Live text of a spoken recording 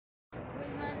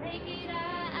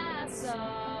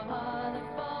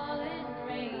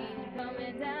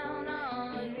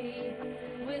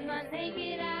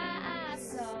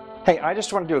Hey, I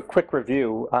just want to do a quick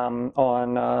review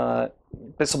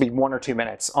this will be 1 or 2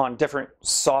 minutes, on different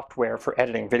software for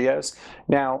editing videos.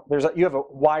 Now, you have a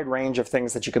wide range of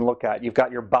things that you can look at. You've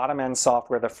got your bottom-end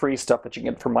software, the free stuff that you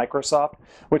can get from Microsoft,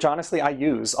 which honestly I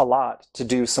use a lot to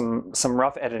do some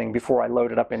rough editing before I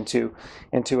load it up into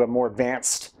a more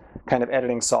advanced kind of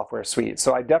editing software suite.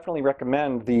 So I definitely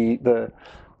recommend the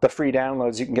free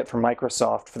downloads you can get from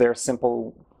Microsoft for their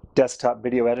simple desktop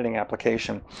video editing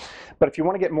application. But if you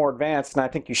want to get more advanced, and I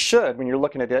think you should when you're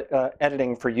looking at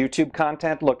editing for YouTube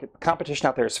content, look, competition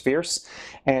out there is fierce,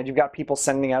 and you've got people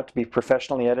sending out to be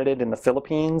professionally edited in the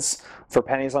Philippines for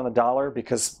pennies on the dollar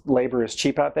because labor is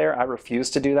cheap out there. I refuse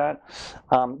to do that.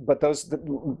 But that's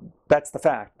the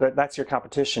fact. That's your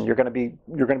competition. You're going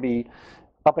to be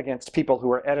up against people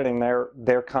who are editing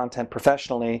their content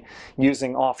professionally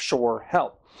using offshore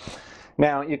help.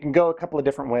 Now, you can go a couple of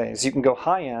different ways. You can go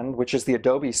high-end, which is the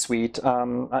Adobe suite.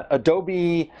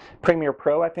 Adobe Premiere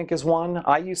Pro, I think, is one.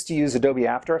 I used to use Adobe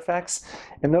After Effects,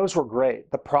 and those were great.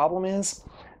 The problem is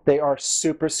they are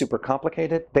super, super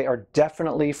complicated. They are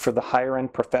definitely for the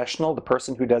higher-end professional, the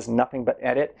person who does nothing but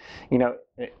edit,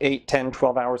 8, 10,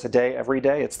 12 hours a day, every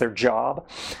day. It's their job.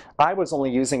 I was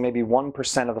only using maybe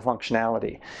 1% of the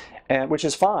functionality, which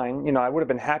is fine. I would have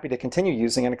been happy to continue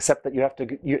using it, except that you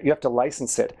have to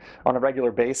license it on a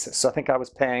regular basis. So I think I was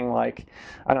paying like,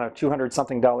 I don't know,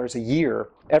 $200-something a year,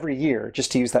 every year,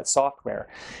 just to use that software.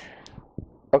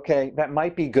 Okay, that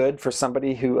might be good for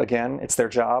somebody who, again, it's their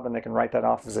job and they can write that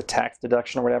off as a tax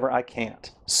deduction or whatever. I can't.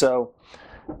 So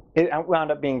it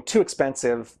wound up being too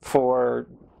expensive for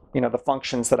the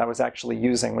functions that I was actually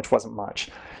using, which wasn't much.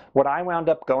 What I wound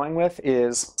up going with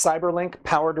is Cyberlink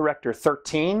PowerDirector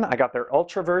 13. I got their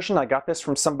Ultra version. I got this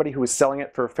from somebody who was selling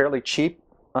it fairly cheaply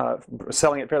on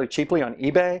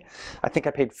eBay. I think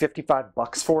I paid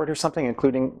 $55 for it or something,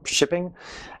 including shipping.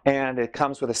 And it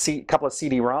comes with a couple of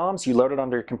CD-ROMs. You load it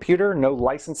onto your computer, no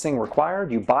licensing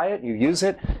required. You buy it, you use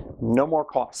it, no more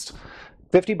cost.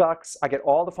 $50, I get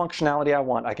all the functionality I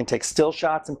want. I can take still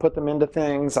shots and put them into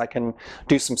things. I can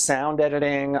do some sound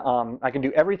editing. I can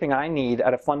do everything I need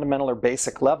at a fundamental or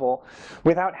basic level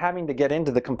without having to get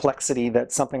into the complexity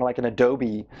that something like an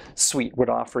Adobe suite would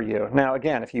offer you. Now,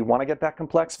 again, if you want to get that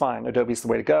complex, fine, Adobe's the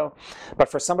way to go.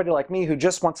 But for somebody like me who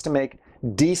just wants to make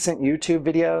decent YouTube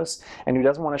videos and who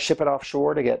doesn't want to ship it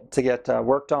offshore to get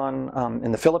worked on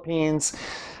in the Philippines,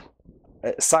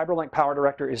 Cyberlink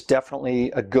PowerDirector is definitely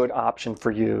a good option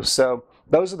for you. So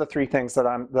those are the 3 things that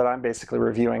I'm basically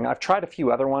reviewing. I've tried a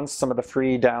few other ones, some of the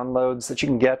free downloads that you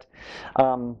can get.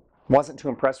 Wasn't too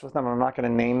impressed with them. I'm not going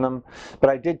to name them,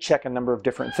 but I did check a number of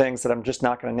different things that I'm just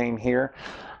not going to name here.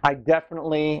 I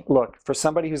definitely, look, for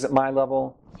somebody who's at my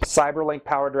level, Cyberlink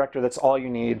PowerDirector, that's all you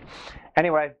need.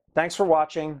 Anyway, thanks for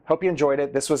watching. Hope you enjoyed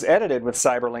it. This was edited with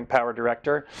Cyberlink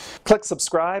PowerDirector. Click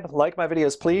subscribe, like my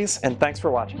videos, please, and thanks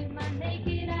for watching.